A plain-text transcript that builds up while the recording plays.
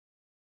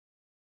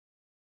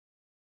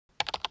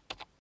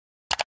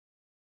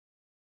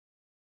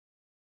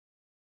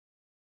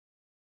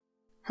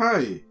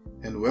Hi,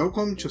 and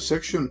welcome to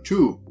section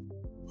 2.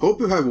 Hope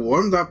you have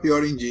warmed up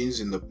your engines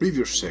in the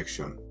previous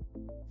section.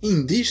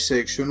 In this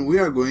section, we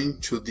are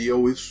going to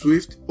deal with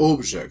Swift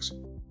objects.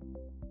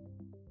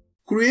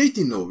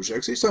 Creating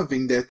objects is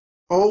something that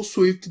all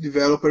Swift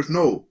developers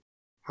know.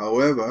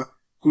 However,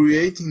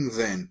 creating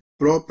them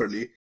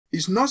properly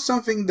is not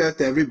something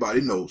that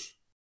everybody knows.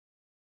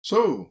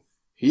 So,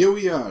 here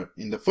we are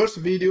in the first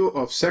video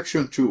of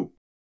section 2.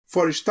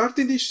 For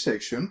starting this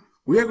section,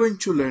 we are going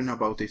to learn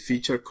about a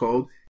feature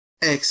called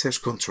access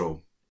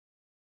control.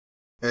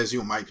 As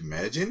you might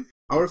imagine,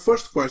 our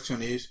first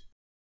question is,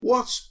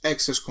 what's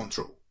access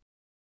control?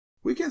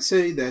 We can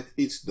say that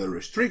it's the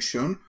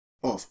restriction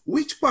of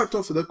which part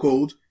of the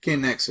code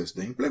can access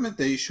the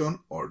implementation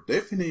or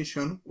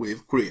definition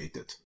we've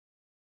created.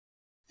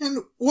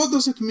 And what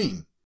does it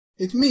mean?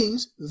 It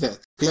means that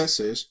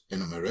classes,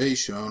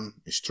 enumeration,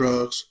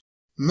 structs,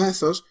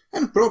 methods,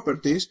 and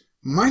properties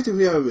might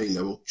be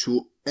available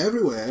to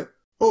everywhere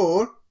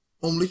or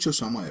only to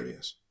some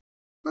areas.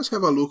 Let's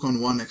have a look on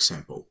one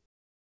example.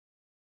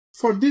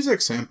 For this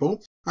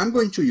example, I'm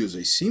going to use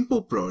a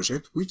simple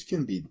project which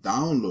can be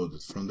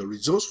downloaded from the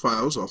resource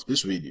files of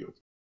this video.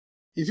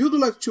 If you'd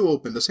like to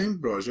open the same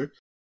project,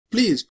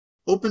 please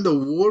open the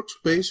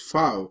workspace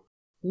file,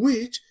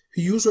 which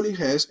usually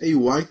has a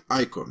white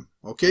icon,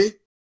 okay?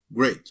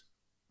 Great.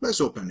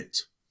 Let's open it.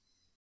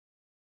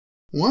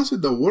 Once the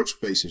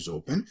workspace is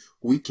open,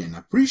 we can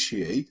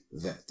appreciate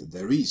that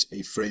there is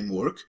a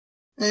framework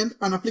and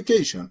an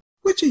application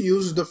which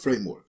uses the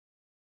framework.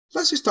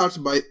 Let's start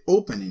by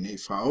opening a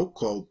file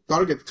called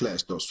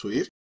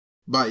targetClass.swift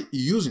by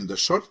using the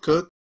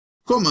shortcut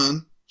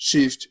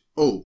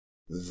Command-Shift-O.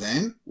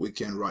 Then we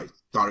can write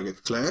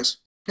target class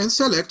and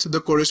select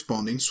the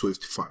corresponding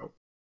Swift file.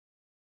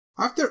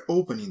 After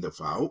opening the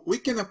file, we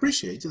can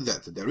appreciate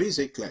that there is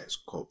a class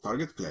called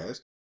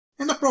targetClass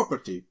and a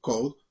property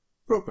called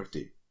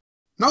property.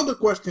 Now the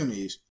question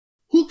is,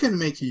 who can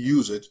make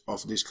use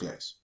of this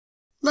class?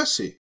 Let's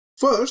see.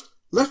 First,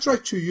 let's try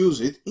to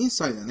use it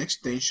inside an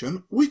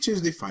extension which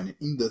is defined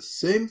in the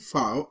same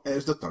file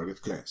as the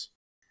target class.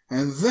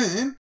 And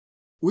then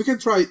we can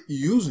try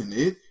using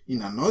it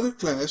in another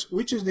class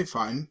which is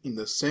defined in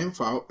the same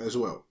file as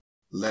well.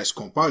 Let's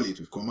compile it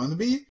with Command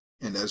B,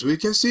 and as we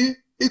can see,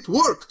 it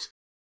worked!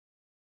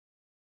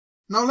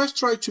 Now let's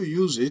try to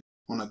use it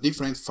on a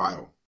different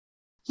file.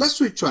 Let's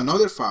switch to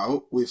another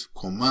file with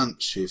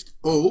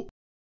Command-Shift-O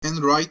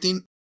and write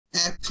in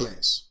app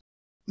class.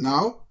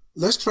 Now,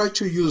 let's try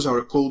to use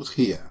our code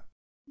here.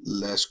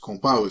 Let's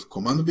compile with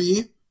Command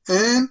B,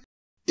 and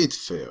it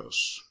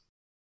fails.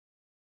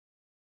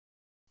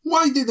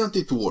 Why didn't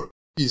it work?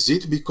 Is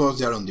it because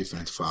they are on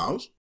different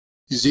files?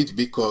 Is it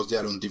because they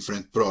are on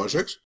different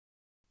projects?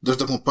 Does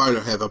the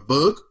compiler have a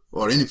bug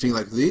or anything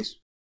like this?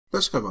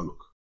 Let's have a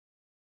look.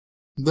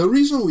 The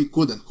reason we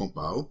couldn't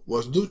compile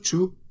was due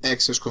to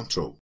access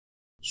control.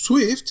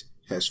 Swift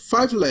has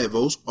 5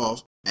 levels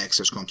of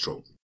access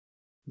control.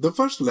 The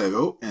first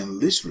level, and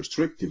least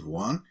restrictive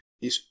one,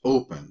 is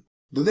open.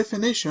 The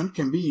definition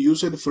can be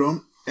used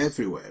from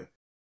everywhere.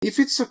 If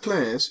it's a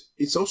class,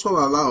 it's also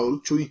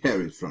allowed to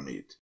inherit from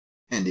it.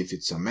 And if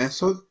it's a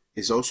method,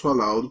 it's also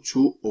allowed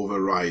to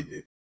override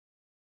it.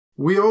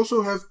 We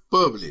also have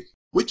public,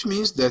 which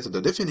means that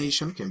the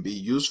definition can be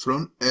used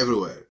from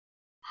everywhere.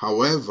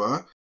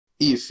 However,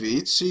 if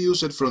it's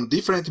used from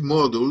different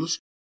modules,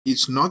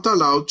 it's not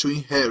allowed to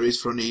inherit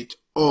from it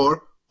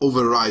or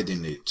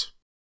overriding it.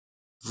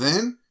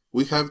 Then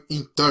we have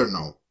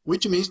internal,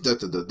 which means that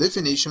the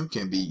definition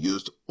can be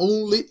used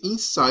only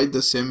inside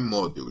the same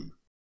module.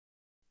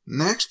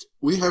 Next,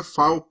 we have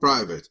file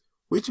private,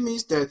 which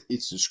means that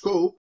its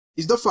scope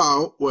is the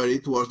file where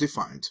it was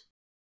defined.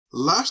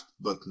 Last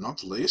but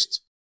not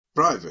least,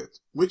 private,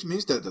 which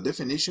means that the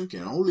definition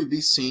can only be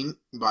seen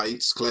by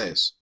its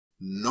class.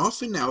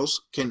 Nothing else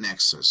can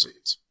access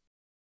it.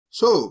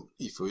 So,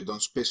 if we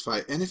don't specify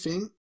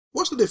anything,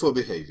 what's the default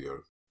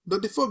behavior? The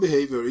default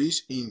behavior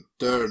is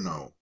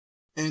internal.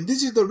 And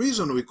this is the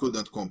reason we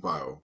couldn't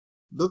compile.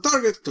 The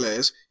target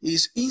class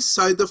is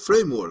inside the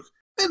framework,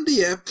 and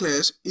the app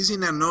class is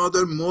in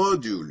another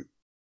module.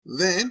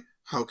 Then,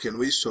 how can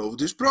we solve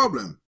this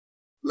problem?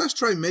 Let's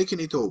try making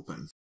it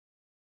open.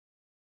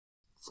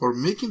 For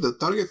making the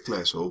target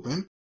class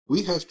open,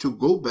 we have to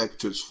go back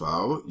to its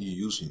file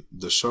using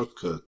the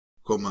shortcut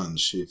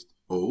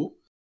Command-Shift-O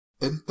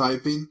and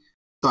type in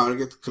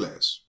target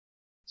class.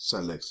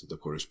 Select the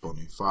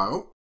corresponding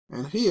file,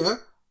 and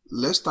here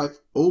let's type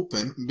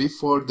open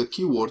before the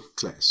keyword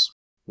class.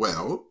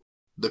 Well,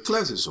 the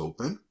class is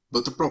open,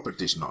 but the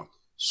property is not.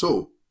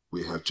 So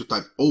we have to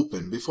type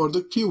open before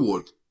the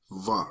keyword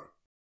var.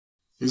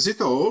 Is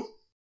it all?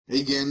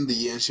 Again,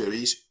 the answer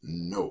is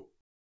no.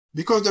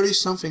 Because there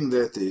is something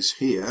that is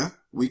here,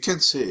 we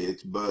can't say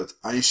it, but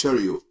I assure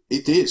you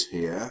it is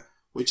here,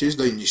 which is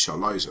the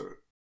initializer.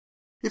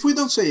 If we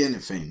don't say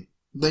anything,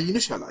 the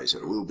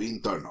initializer will be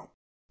internal,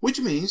 which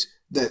means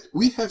that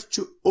we have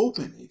to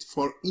open it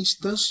for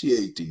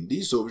instantiating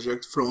this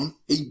object from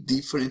a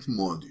different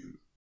module.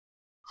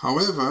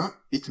 However,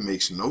 it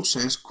makes no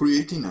sense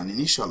creating an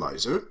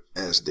initializer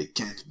as they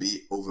can't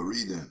be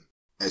overridden.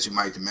 As you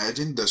might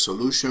imagine, the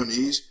solution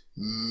is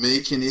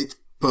making it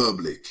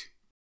public.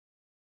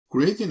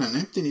 Creating an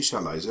empty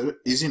initializer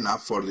is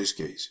enough for this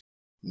case.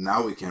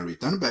 Now we can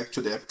return back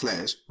to the app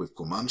class with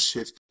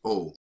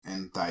Command-Shift-O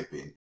and type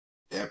in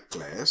app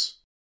class.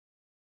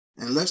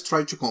 And let's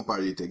try to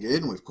compile it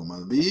again with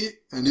Command-B,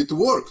 and it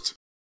worked.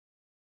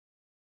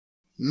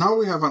 Now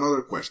we have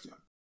another question.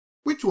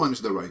 Which one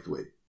is the right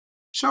way?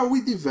 Shall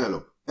we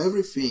develop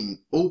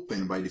everything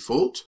open by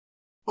default,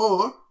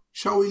 or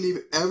shall we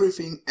leave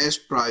everything as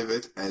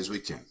private as we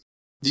can?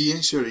 The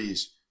answer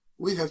is,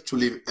 we have to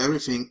leave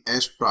everything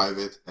as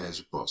private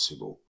as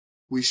possible.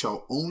 We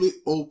shall only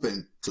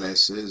open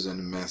classes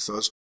and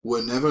methods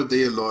whenever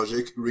their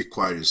logic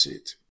requires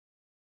it.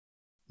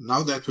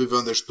 Now that we've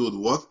understood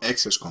what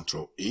access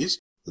control is,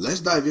 let's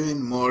dive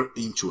even more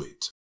into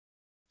it.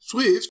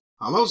 Swift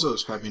allows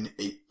us having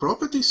a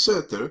property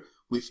setter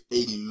with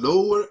a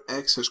lower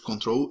access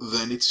control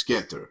than its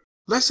getter.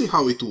 Let's see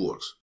how it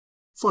works.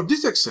 For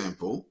this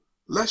example,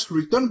 let's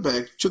return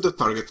back to the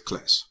target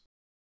class.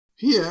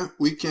 Here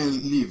we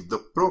can leave the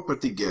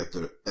property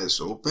getter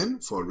as open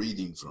for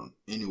reading from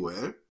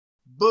anywhere,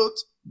 but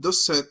the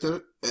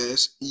setter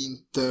as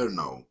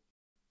internal.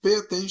 Pay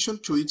attention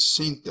to its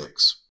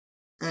syntax.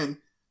 And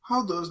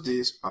how does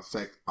this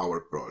affect our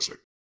project?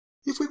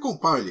 If we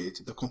compile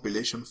it, the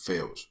compilation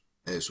fails,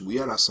 as we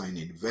are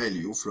assigning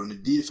value from a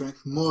different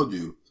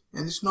module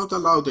and it's not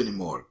allowed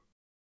anymore.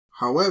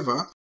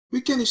 However,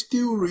 we can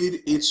still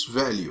read its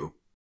value.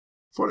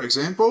 For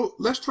example,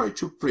 let's try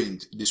to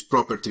print this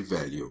property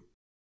value.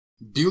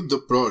 Build the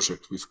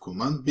project with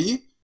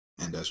Command-B,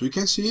 and as we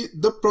can see,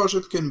 the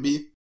project can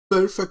be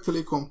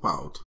perfectly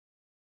compiled.